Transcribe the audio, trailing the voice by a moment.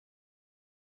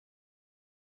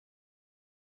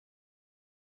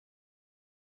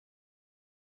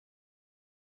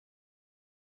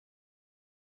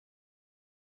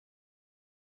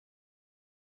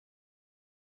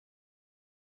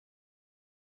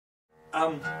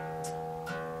Um,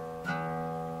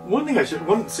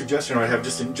 one suggestion I have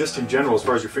just in general as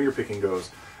far as your finger picking goes.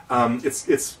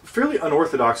 It's fairly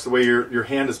unorthodox the way your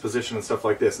hand is positioned and stuff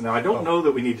like this. Now I don't know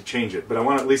that we need to change it, but I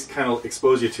want to at least kind of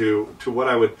expose you to what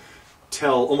I would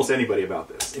tell almost anybody about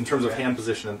this in terms of hand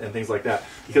position and things like that,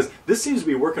 because this seems to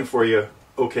be working for you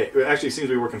okay. It actually seems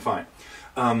to be working fine.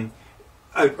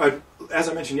 As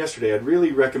I mentioned yesterday, I'd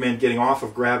really recommend getting off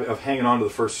of hanging on to the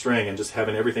first string and just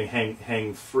having everything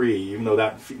hang free, even though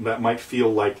that might feel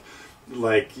like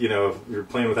you know you're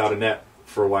playing without a net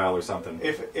for a while or something.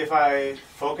 If I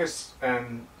focus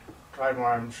and tried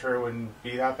more, I'm sure it wouldn't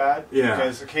be that bad. Yeah.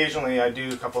 Because occasionally I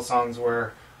do a couple songs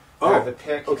where I have the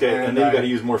pick. Okay, and then you got to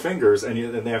use more fingers, and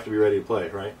they have to be ready to play,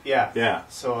 right? Yeah. Yeah.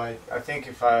 So I think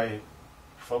if I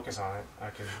focus on it, I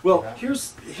can. Well,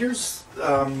 here's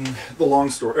the long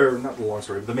story, or not the long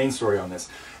story, the main story on this,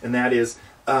 and that is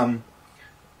the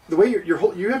way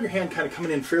you have your hand kind of coming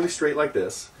in fairly straight like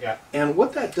this. Yeah. And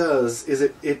what that does is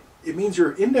it means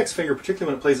your index finger,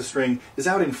 particularly when it plays a string, is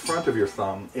out in front of your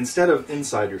thumb instead of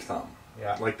inside your thumb.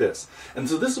 Yeah. Like this. And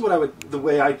so this is what the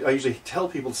way I usually tell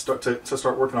people to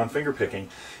start working on finger picking.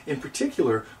 In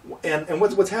particular, and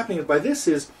what's happening by this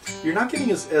is you're not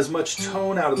getting as much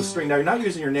tone out of the string. Now you're not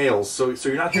using your nails, so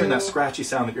you're not hearing that scratchy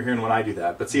sound that you're hearing when I do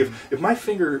that. But see, if my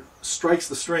finger strikes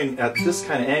the string at this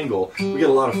kind of angle, we get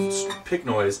a lot of pick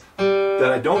noise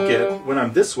that I don't get when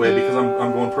I'm this way because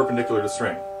I'm going perpendicular to the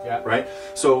string. Yeah. Right?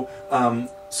 So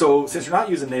so since you're not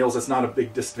using nails, that's not a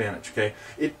big disadvantage, okay?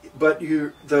 But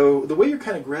the way you're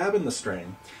kind of grabbing the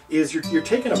string is you're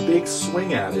taking a big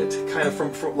swing at it, kind of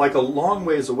from like a long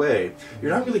ways away.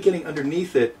 You're not really getting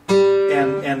underneath it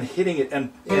and hitting it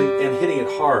and hitting it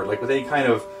hard, like with any kind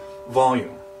of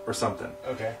volume or something.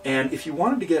 Okay. And if you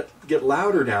wanted to get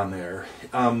louder down there,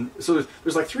 so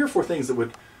there's like 3 or 4 things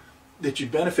that you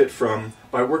benefit from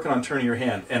by working on turning your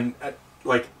hand. And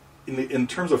like in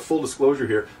terms of full disclosure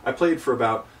here, I played for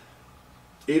about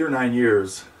 8 or 9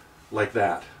 years like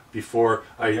that before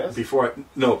like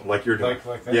you're doing.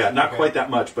 Like this? Yeah, not quite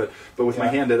that much, but with my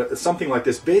hand at something like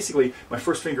this. Basically, my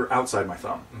first finger outside my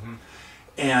thumb,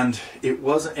 and it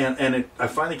wasn't. And I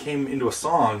finally came into a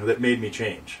song that made me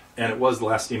change, and it was "The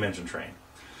Last Steam Engine Train,"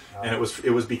 and it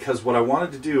was because what I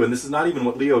wanted to do, and this is not even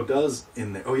what Leo does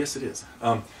in there. Oh yes, it is.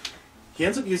 He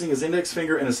ends up using his index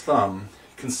finger and his thumb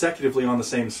consecutively on the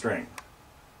same string,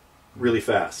 really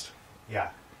fast. Yeah.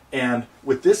 And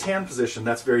with this hand position,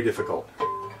 that's very difficult.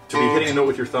 To be hitting a note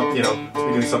with your thumb, you know, to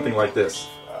be doing something like this.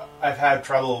 I've had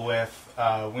trouble with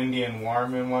windy and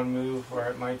warm in one move,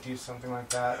 where it might do something like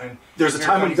that. And there's a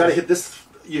time when you got to hit this.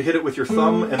 You hit it with your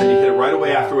thumb, and then you hit it right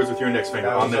away afterwards with your index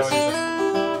finger on this.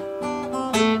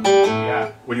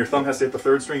 When your thumb has to hit the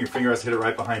 3rd string, your finger has to hit it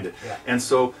right behind it. Yeah. And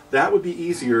so that would be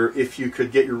easier if you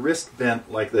could get your wrist bent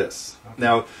like this. Okay.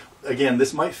 Now, again,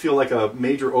 this might feel like a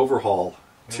major overhaul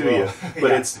to you,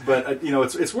 but you know,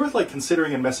 it's worth like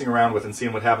considering and messing around with and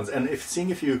seeing what happens, and seeing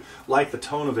if you like the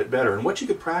tone of it better. And what you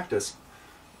could practice.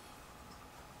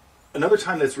 Another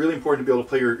time that's really important to be able to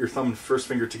play your thumb and first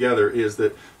finger together is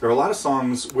that there are a lot of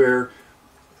songs where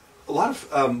a lot of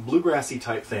bluegrassy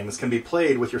type things can be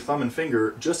played with your thumb and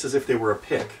finger just as if they were a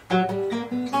pick.